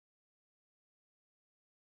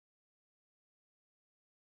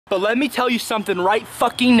But let me tell you something right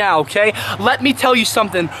fucking now, okay? Let me tell you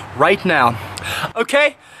something right now,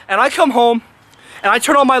 okay? And I come home, and I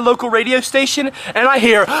turn on my local radio station, and I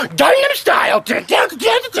hear Gangnam Style, Gangnam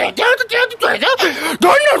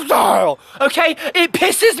Style, okay? It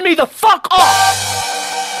pisses me the fuck off.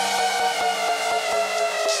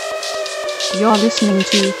 You're listening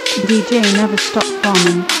to DJ-Never Stop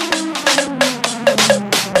Bombing.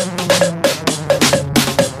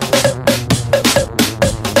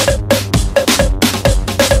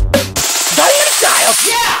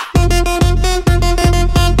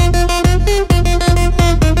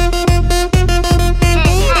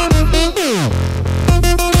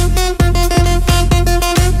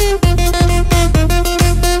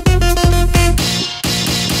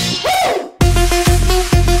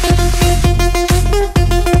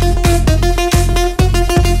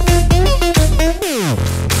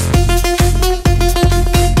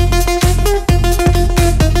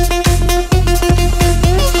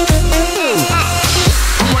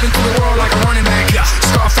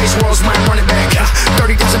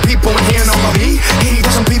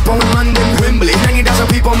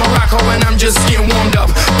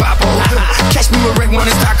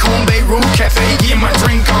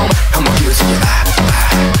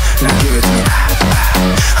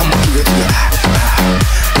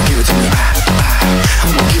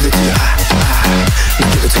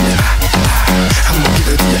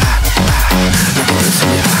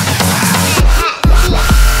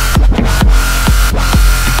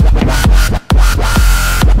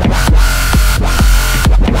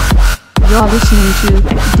 You're listening to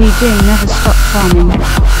DJ-Never Stop Bombing.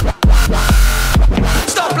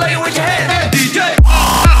 Stop playing with your head, hey, DJ!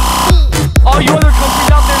 All you other countries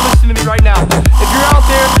out there, listen to me right now. If you're out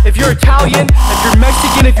there, if you're Italian, if you're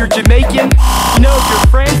Mexican, if you're Jamaican, you know, if you're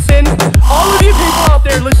Francin, all of you people out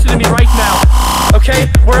there, listen to me right now, okay?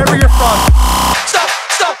 Wherever you're from. Stop,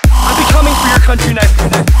 stop! I'll be coming for your country next.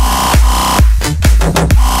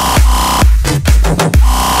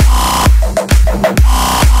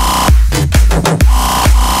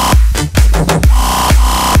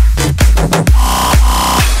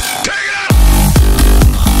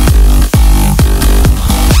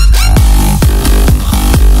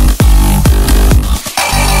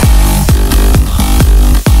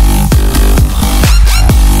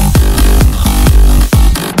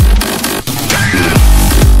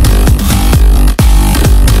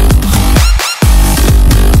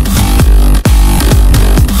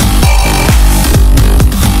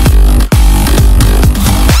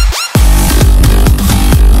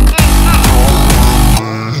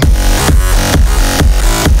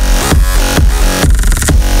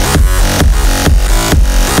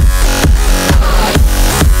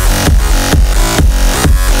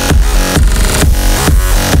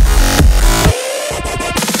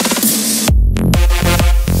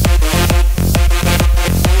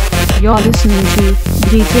 You're listening to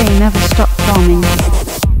DJ-Never Stop Bombing.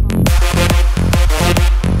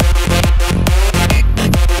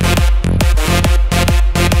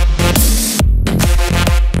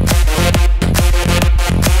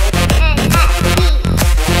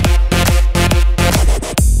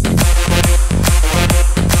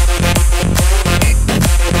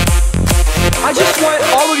 I just want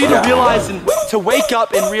all of you to realize and to wake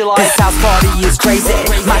up and realize this house party is crazy.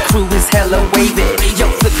 My crew is hella wavy. Yo,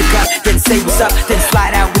 flip the cup, then say what's up, then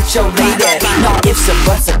slide out with your lady. No ifs or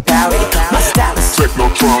buts about it. My style is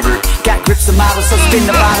technotronic. Got grips and models, so spin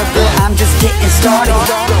the bottle, girl. I'm just getting started.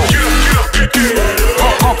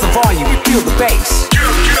 Pump the volume, feel the bass.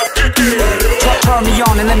 Turn me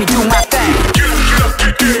on and let me do my thing.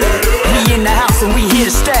 We in the house and we here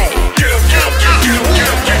to stay.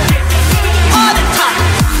 All the time.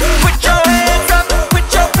 Put your hands up, put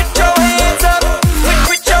your hands up,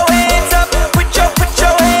 put your hands up, put your hands up, put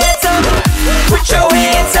your hands up, put your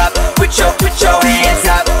hands up, put your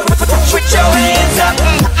hands up.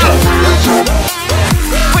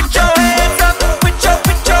 Put your hands up, put your hands up,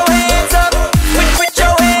 put your hands up, put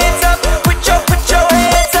your hands up,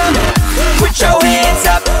 put your hands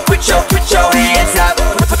up, put your hands up,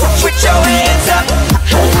 put your hands up.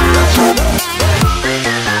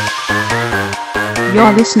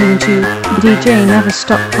 You're listening to DJ-Never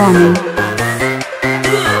Stop Bombing.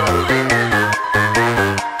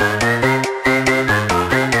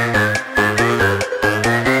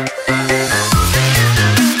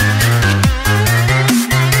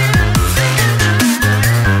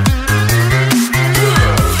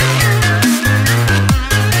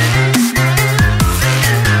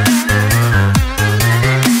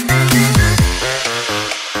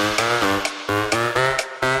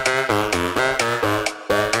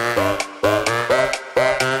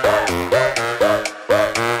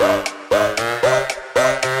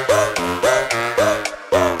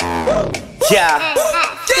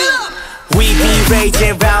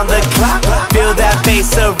 raging round the clock. Feel that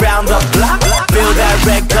bass around the block. Feel that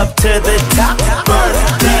red cup to the top.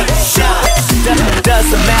 Birthday shots.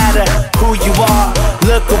 Doesn't matter who you are.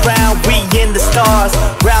 Look around, we in the stars.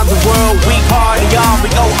 Round the world, we party on. We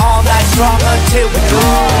go all night strong until we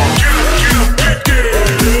gone.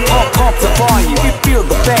 Pump the volume, you feel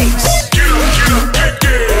the bass.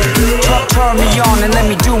 Turn me on and let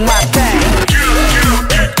me do my thing.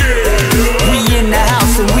 We in the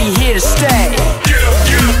house and we here to stay.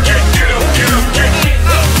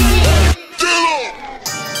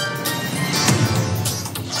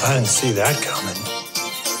 I didn't see that coming.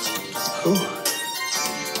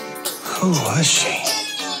 Who was she?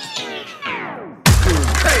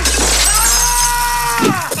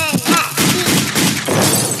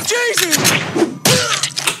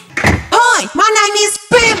 Hi, my name is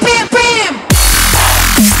Bam Bam Bam.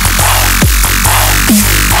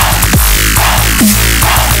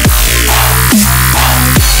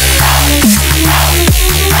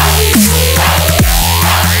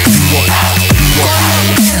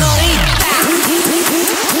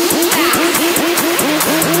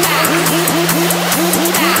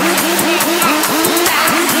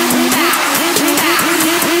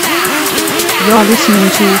 You're listening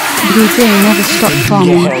to DJ-Never Stop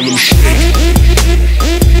Bombing.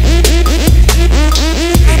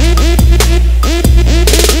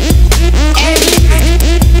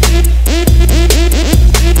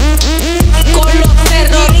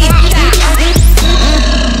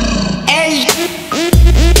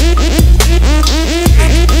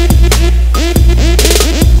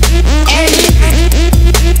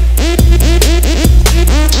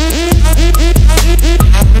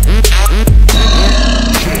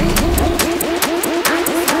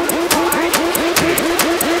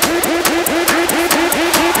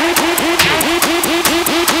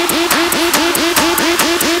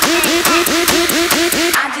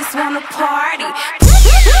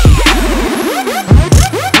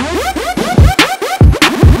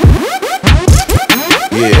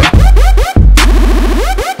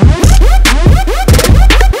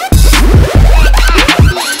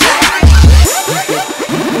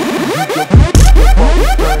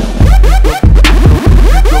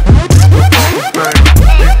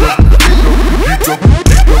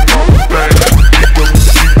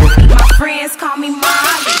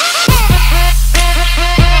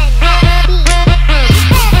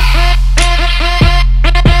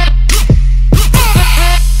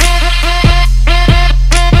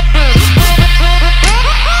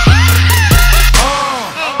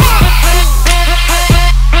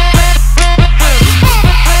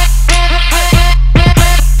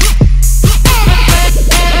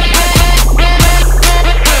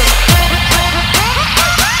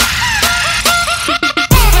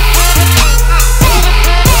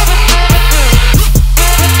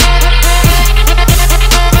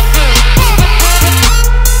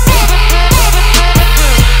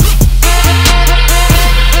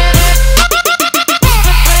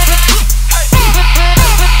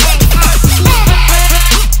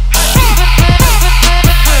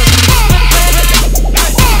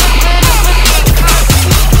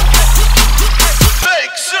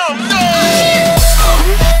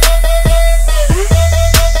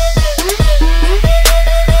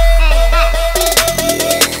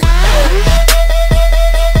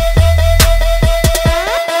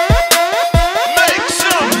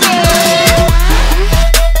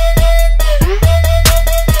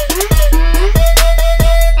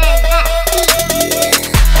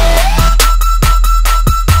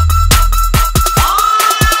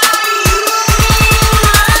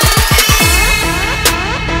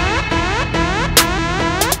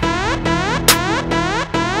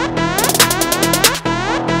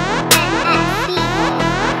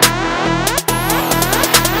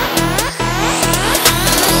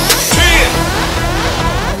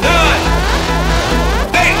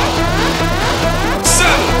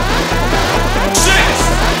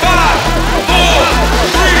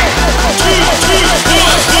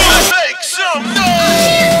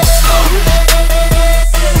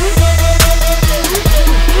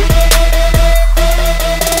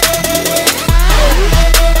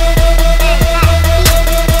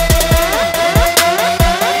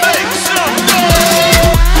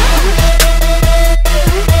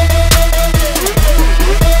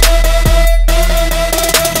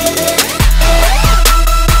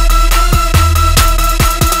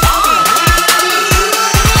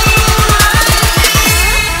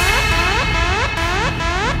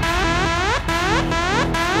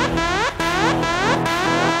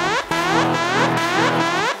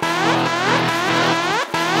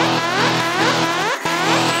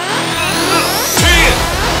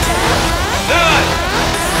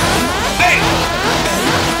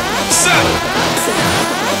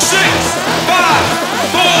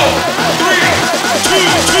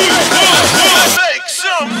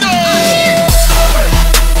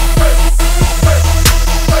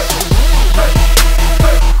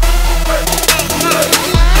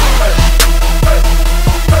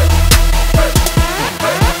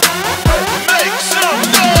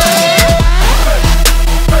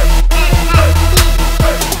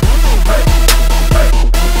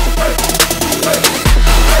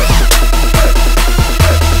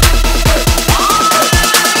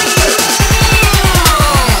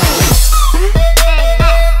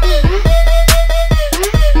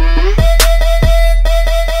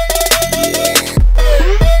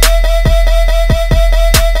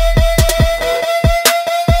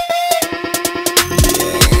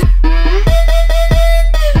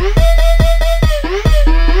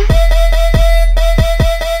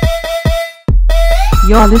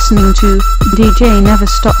 You're listening to DJ Never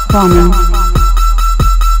Stop Bombing.